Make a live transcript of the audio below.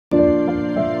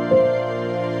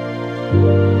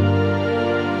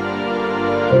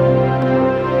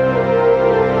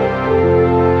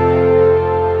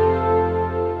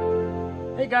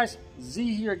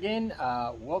Z here again.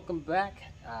 Welcome back.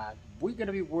 We're going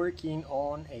to be working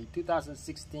on a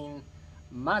 2016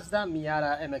 Mazda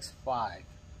Miata MX-5.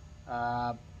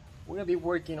 We're going to be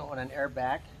working on an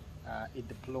airbag. It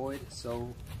deployed,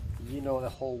 so you know the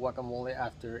whole guacamole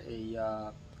after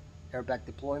a airbag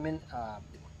deployment.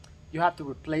 You have to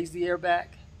replace the airbag,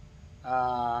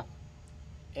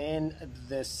 and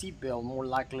the seatbelt more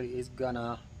likely is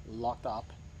gonna lock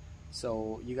up,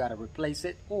 so you gotta replace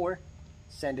it or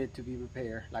send it to be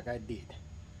repaired like I did.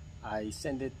 I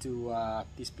send it to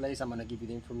this place. I'm gonna give you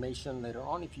the information later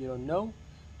on if you don't know,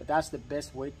 but that's the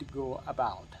best way to go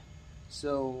about.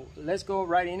 So let's go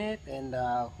right in it, and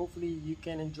hopefully you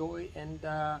can enjoy and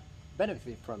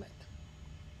benefit from it.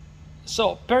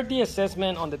 So per the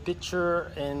assessment on the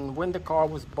picture and when the car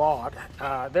was bought,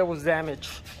 there was damage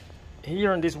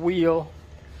here on this wheel.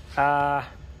 The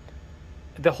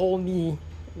whole knee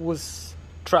was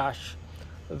trash.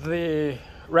 The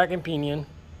rack and pinion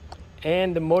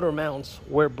and the motor mounts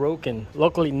were broken.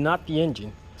 Luckily not the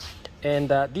engine. And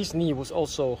this knee was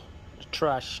also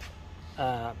trash.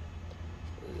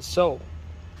 So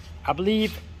I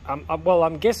believe,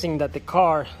 I'm guessing that the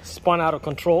car spun out of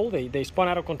control. They spun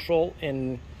out of control,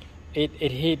 and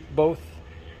it hit both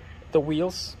the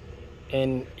wheels,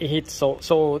 and it hit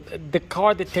so the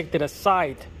car detected a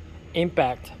side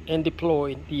impact and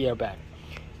deployed the airbag.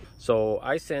 So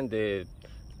I sent the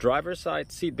driver's side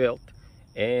seatbelt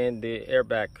and the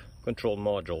airbag control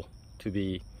module to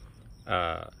be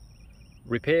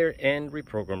repaired and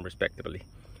reprogrammed respectively.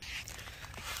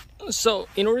 So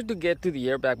in order to get to the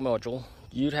airbag module,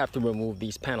 you'd have to remove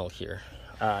these panels here.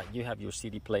 You have your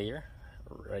CD player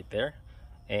right there,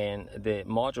 and the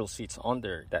module sits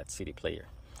under that CD player.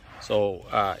 So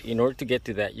in order to get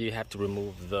to that, you have to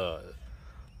remove the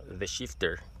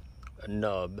shifter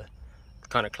nub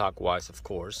counterclockwise, of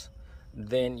course.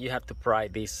 Then you have to pry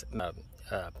this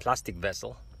plastic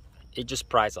vessel. It just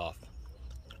pries off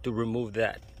to remove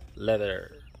that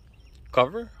leather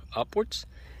cover upwards,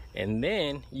 and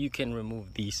then you can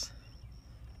remove these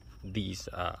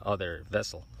other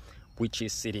vessel, which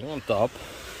is sitting on top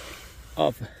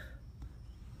of,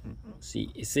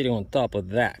 it's sitting on top of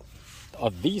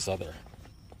these other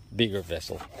bigger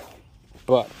vessel.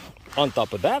 But on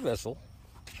top of that vessel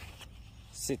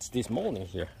sits this molding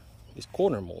here, these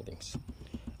corner moldings.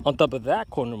 On top of that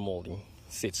corner molding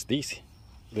sits this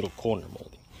little corner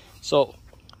molding. So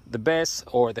the best,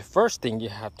 or the first thing you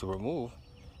have to remove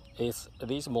is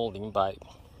this molding by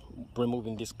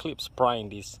removing these clips, prying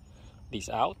these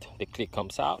out. The clip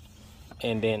comes out,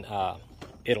 and then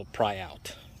it'll pry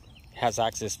out. It has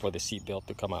access for the seat belt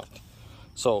to come out.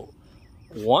 So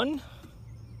 1,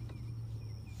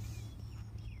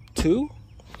 2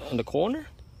 on the corner,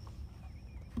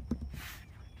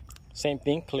 same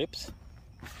thing, clips.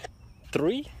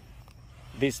 3,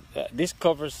 this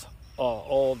covers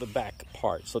all the back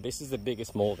part. So this is the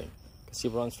biggest molding because it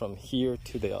runs from here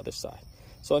to the other side.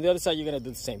 So on the other side, you're gonna do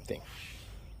the same thing.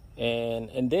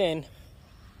 And then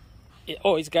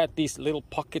it's got these little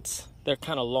pockets. They're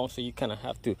kind of long, so you kind of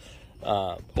have to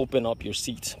open up your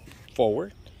seats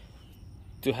forward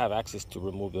to have access to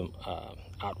remove them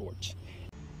outwards.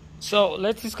 So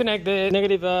let's disconnect the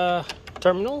negative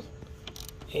terminal,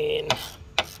 and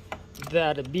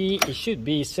it should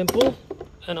be simple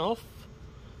enough.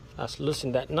 Just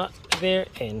loosen that nut there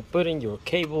and putting your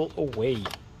cable away.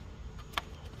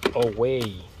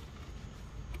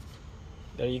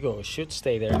 There you go. It should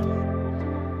stay there.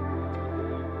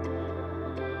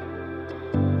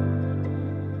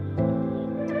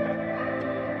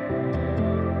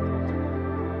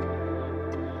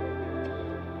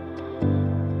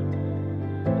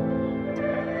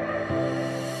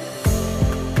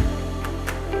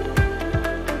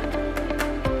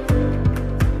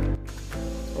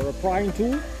 Or a prying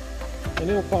tool, and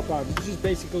it'll pop out. It's just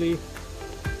basically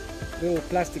little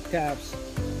plastic tabs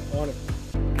on it.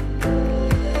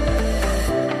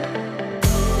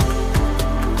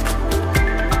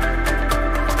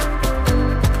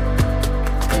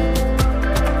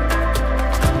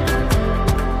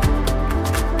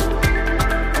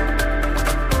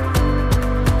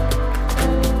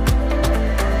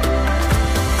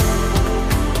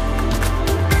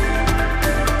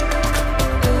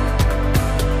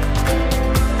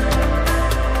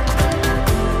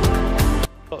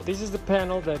 This is the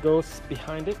panel that goes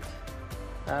behind it.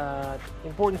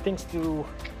 Important things to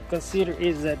consider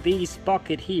is that this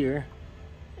pocket here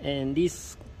and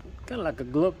this kind of like a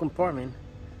glove compartment,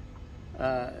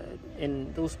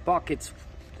 and those pockets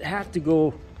have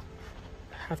to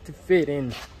fit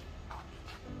in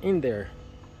there.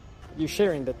 You're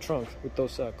sharing the trunk with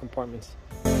those compartments.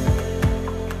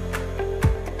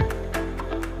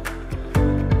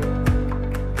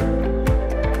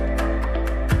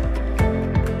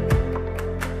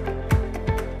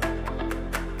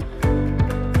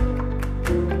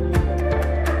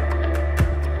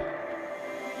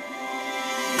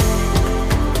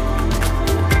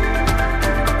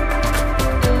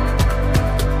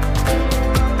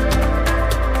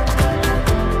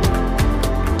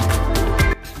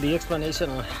 explanation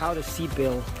on how the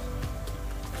seatbelt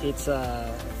it's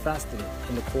fastened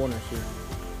in the corner here.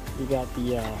 You got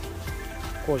the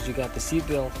of course you got the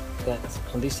seatbelt that's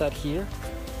on this side here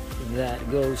that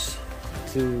goes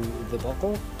to the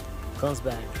buckle, comes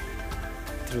back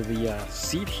through the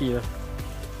seat here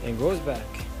and goes back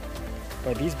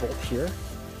by this bolt here,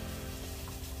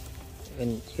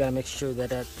 and you gotta make sure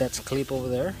that that's clipped over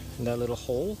there in that little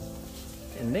hole.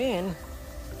 And then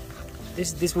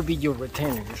this will be your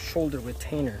retainer, your shoulder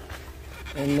retainer,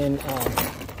 and then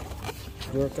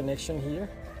your connection here.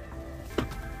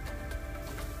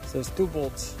 So there's two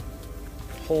bolts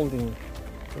holding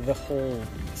the whole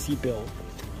seatbelt.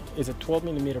 It's a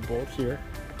 12mm bolt here.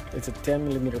 It's a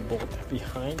 10mm bolt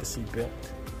behind the seatbelt,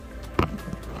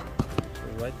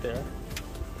 right there.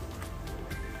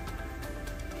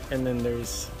 And then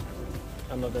there's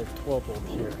another 12 bolt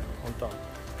here on top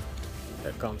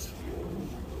that comes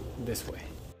this way.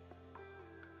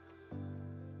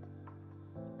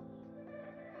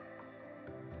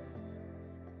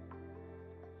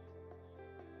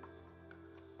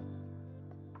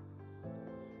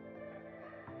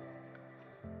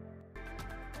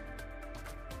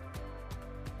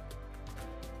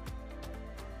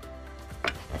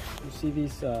 You see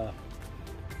these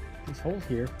holes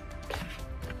here?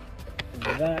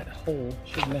 That hole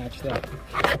should match that.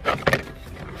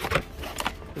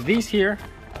 These here,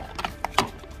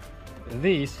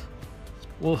 these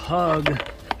will hug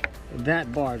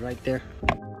that bar right there.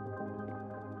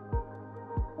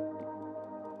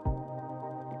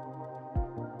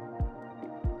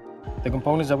 The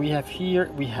components that we have here,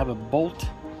 we have a bolt,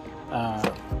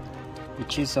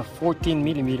 which is a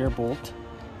 14mm bolt,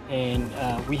 and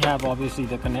we have obviously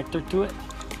the connector to it,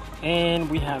 and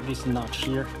we have this notch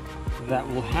here that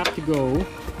will have to go.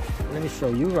 Let me show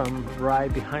you. I'm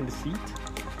right behind the seat.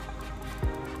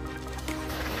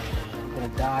 I'm gonna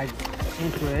dive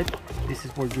into it. This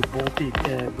is where your bolt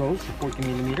goes, the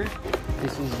 14mm.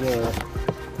 This is the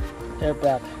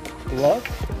airbag plug,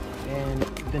 and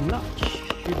the notch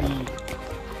should be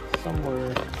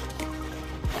somewhere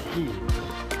here.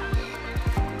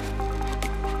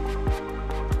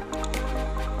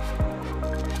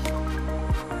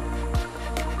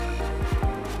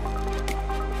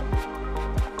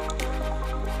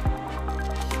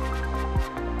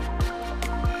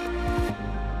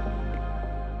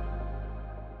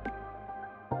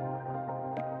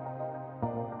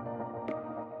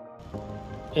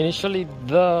 Initially,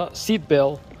 the seat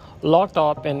belt locked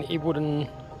up and it wouldn't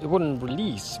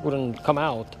release, wouldn't come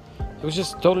out. It was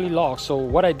just totally locked. So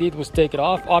what I did was take it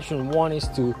off. Option one is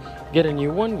to get a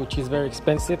new one, which is very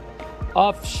expensive.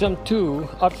 Option two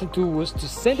was to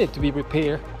send it to be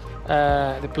repaired.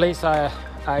 The place I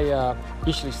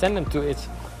usually send them to is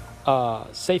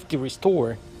Safety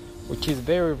Restore, which is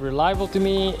very reliable to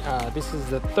me. This is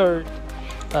the third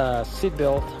seat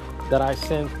belt that I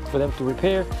sent for them to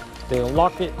repair. They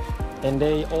unlock it, and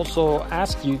they also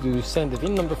ask you to send the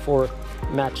VIN number for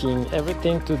matching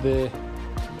everything to the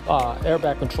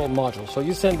airbag control module. So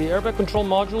you send the airbag control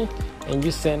module, and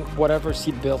you send whatever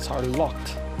seat belts are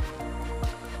locked.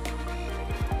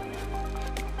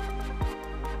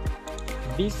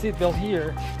 This seat belt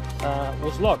here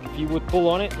was locked. If you would pull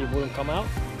on it, it wouldn't come out,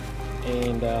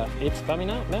 and it's coming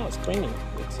out now. It's screaming.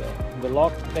 It's the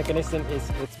lock mechanism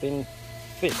it's been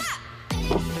fixed.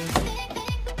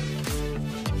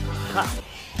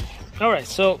 Alright,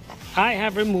 so I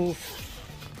have removed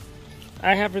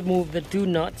the two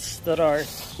nuts that are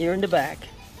here in the back,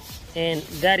 and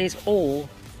that is all.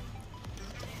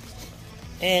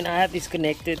 And I have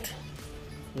disconnected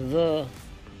the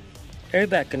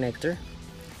airbag connector.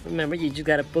 Remember, you just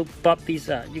gotta pop these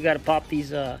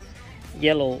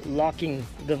yellow locking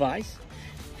device,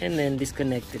 and then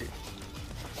disconnected it.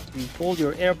 You pull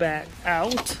your airbag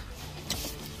out.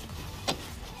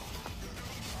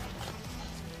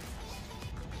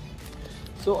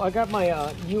 So I got my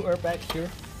new airbag here.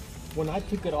 When I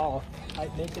took it off, I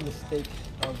made the mistake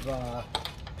of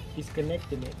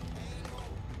disconnecting it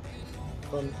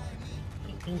from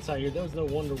inside here. There was no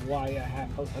wonder why I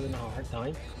was having a hard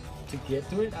time to get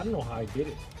to it. I don't know how I did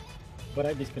it, but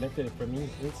I disconnected it from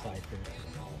inside here.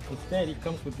 Instead, it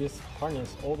comes with this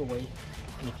harness all the way,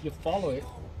 and if you follow it,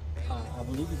 I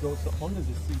believe it goes under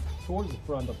the seat, towards the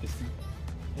front of the seat,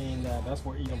 and that's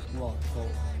where it unplugs. So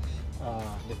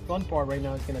the fun part right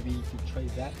now is going to be to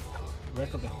trace that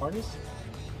rest of the harness,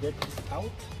 get this out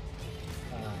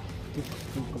to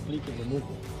complete the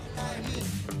removal.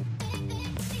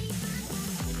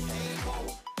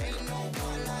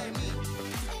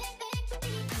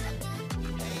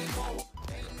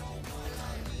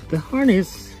 The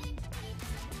harness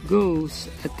goes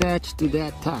attached to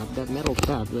that tab, that metal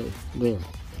tab right there.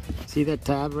 See that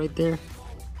tab right there?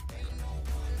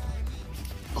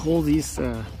 Hold this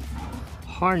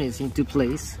harness into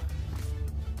place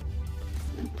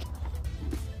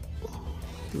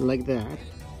like that.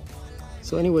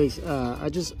 So anyways, I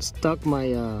just stuck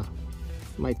my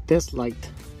my test light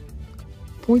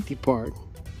pointy part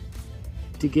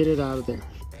to get it out of there.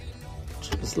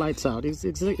 It slides out.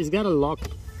 It's got a lock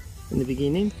in the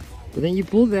beginning, but then you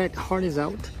pull that harness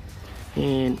out,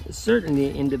 and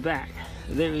certainly in the back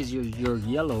there is your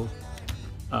yellow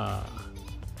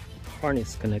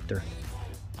harness connector.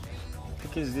 I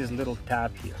think it's this little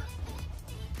tab here.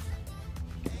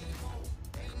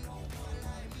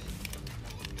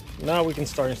 Now we can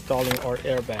start installing our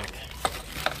airbag.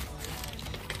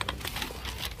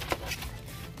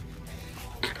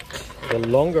 The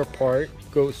longer part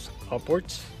goes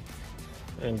upwards,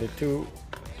 and the two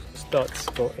studs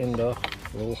go in the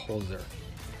little holes there.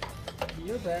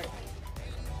 The airbag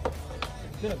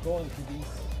is gonna go into these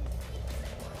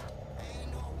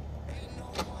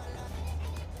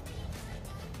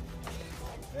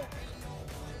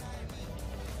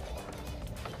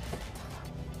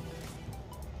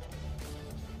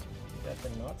got the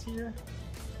nuts here.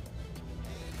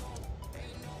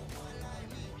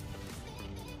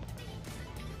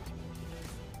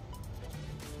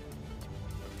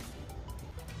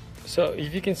 So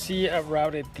if you can see, I've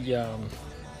routed the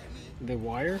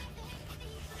wire.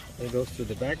 It goes to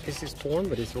the back. This is torn,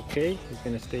 but it's okay. It's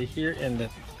gonna stay here, and the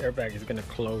airbag is gonna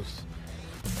close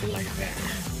like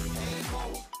that.